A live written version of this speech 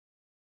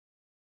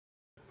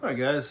Alright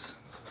guys,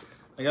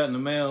 I got in the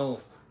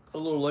mail a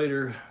little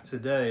later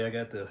today. I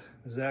got the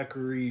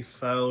Zachary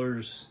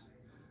Fowler's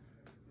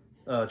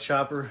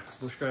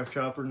bushcraft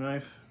chopper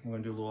knife. I'm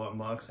going to do a little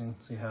unboxing,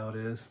 see how it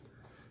is.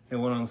 It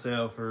went on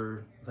sale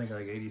for, I think,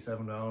 like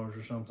 $87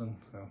 or something.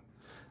 So I'm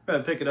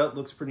going to pick it up,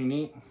 looks pretty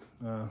neat.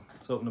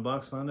 Let's open the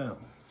box, find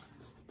out.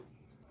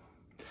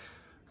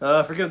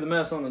 Forgive the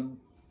mess on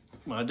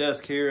my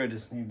desk here. I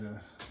just need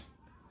to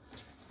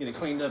get it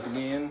cleaned up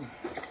again.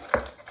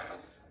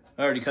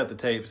 I already cut the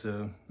tape,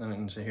 so I don't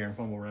need to sit here and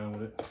fumble around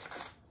with it.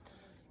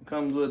 It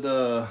comes with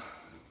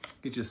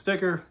get you a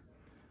sticker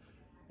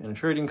and a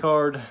trading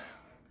card.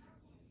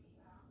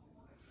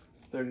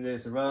 30-day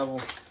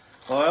survival.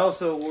 Well, I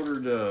also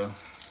ordered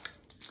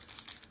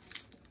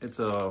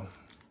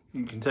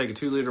you can take a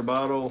 2-liter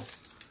bottle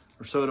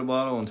or soda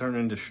bottle and turn it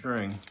into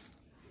string,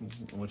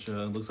 which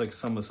looks like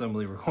some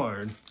assembly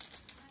required.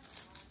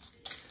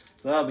 So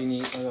that'll be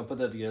neat. I'm gonna put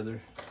that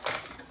together.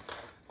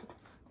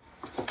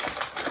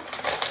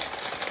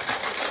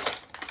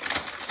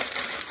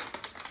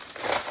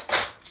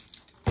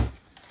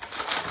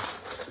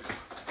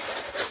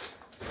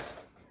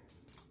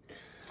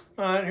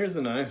 Alright, here's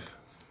the knife.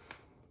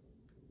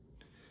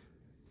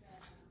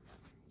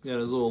 Got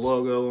his little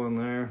logo on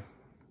there.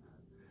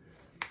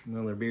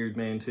 Another beard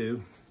man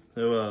too.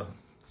 So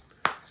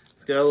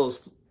it's got a little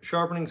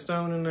sharpening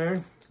stone in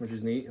there, which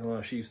is neat. A lot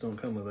of sheaths don't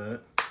come with that.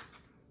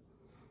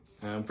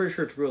 I'm pretty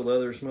sure it's real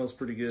leather. It smells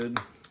pretty good.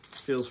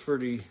 Feels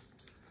pretty,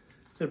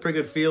 it's got a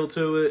pretty good feel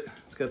to it.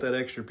 It's got that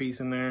extra piece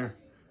in there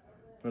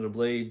for the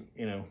blade,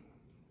 you know,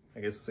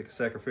 I guess it's like a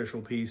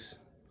sacrificial piece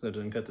so it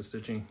doesn't cut the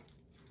stitching.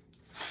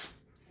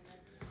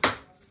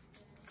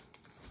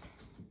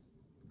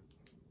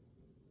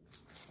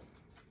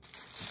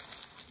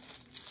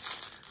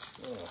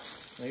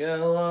 I got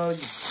a lot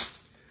of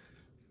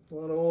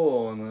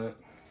oil on that.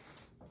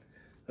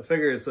 I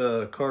figure it's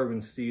carbon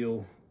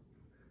steel.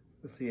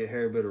 I see a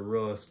hair bit of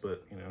rust,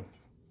 but you know,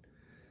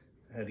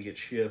 I had to get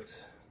shipped.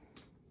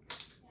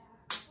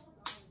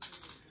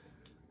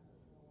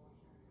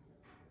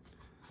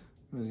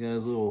 He's got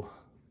his little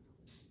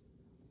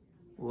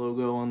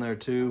logo on there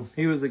too.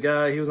 He was the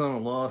guy, he was on a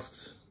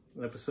Lost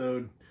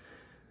episode.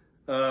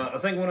 I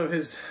think one of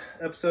his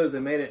episodes,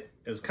 they made it,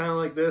 it was kind of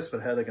like this,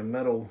 but had like a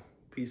metal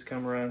piece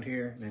come around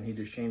here, and then he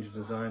just changed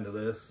the design to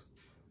this,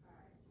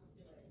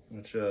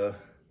 which it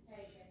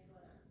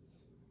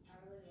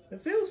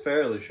feels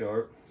fairly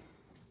sharp.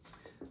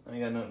 I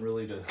ain't got nothing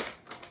really to,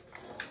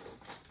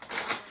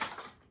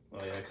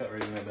 oh yeah, I cut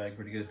right in that bag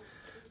pretty good.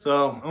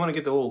 So I want to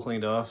get the oil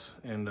cleaned off,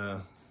 and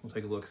we'll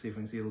take a look, see if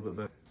we can see a little bit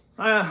better.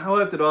 I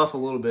wiped it off a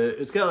little bit.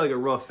 It's got like a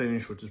rough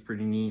finish, which is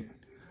pretty neat.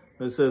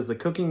 But it says the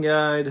cooking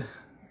guide,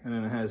 and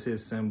then it has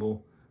his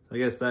symbol. So I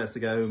guess that's the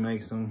guy who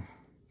makes them.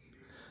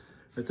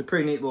 It's a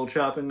pretty neat little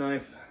chopping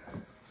knife.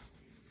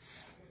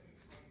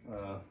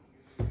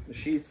 The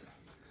sheath's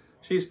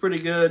pretty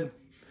good.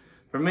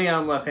 For me,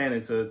 I'm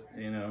left-handed, so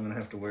you know I'm gonna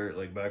have to wear it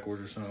like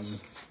backwards or something.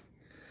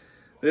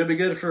 But it'd be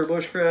good for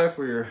bushcraft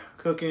where you're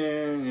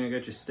cooking, you know,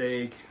 got your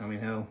steak. I mean,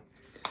 hell,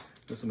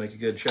 this will make a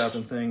good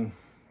chopping thing.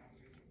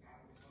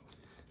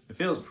 It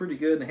feels pretty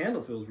good. The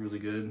handle feels really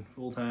good.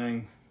 Full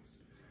tang.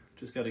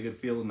 Just got a good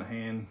feel in the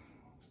hand.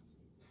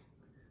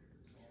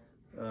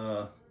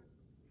 A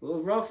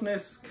little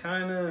roughness,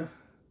 kind of,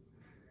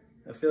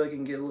 I feel like it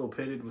can get a little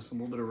pitted with some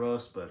little bit of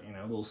rust, but you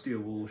know, a little steel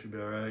wool should be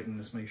all right. And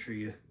just make sure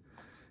you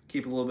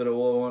keep a little bit of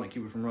oil on it,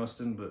 keep it from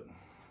rusting. But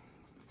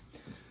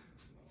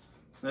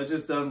that's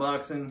just the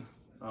unboxing.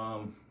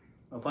 I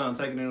plan on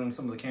taking it on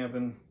some of the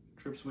camping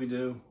trips we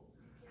do,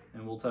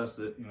 and we'll test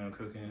it, you know,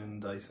 cooking,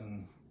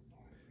 dicing,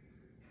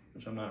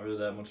 which I'm not really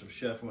that much of a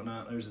chef and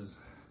whatnot. He's got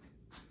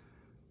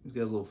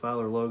his little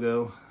Fowler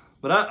logo.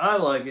 But I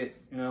like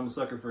it. You know, I'm a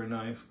sucker for a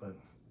knife, but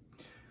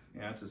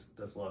yeah,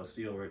 that's a lot of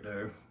steel right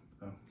there.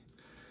 So,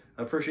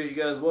 I appreciate you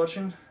guys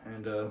watching,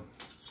 and if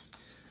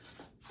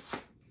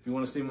you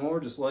want to see more,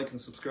 just like and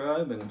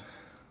subscribe, and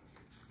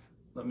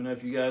let me know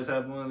if you guys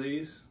have one of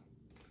these,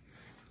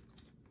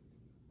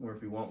 or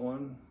if you want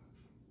one.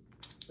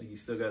 I think you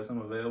still got some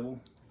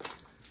available,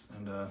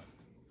 and we'll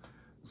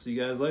see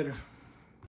you guys later.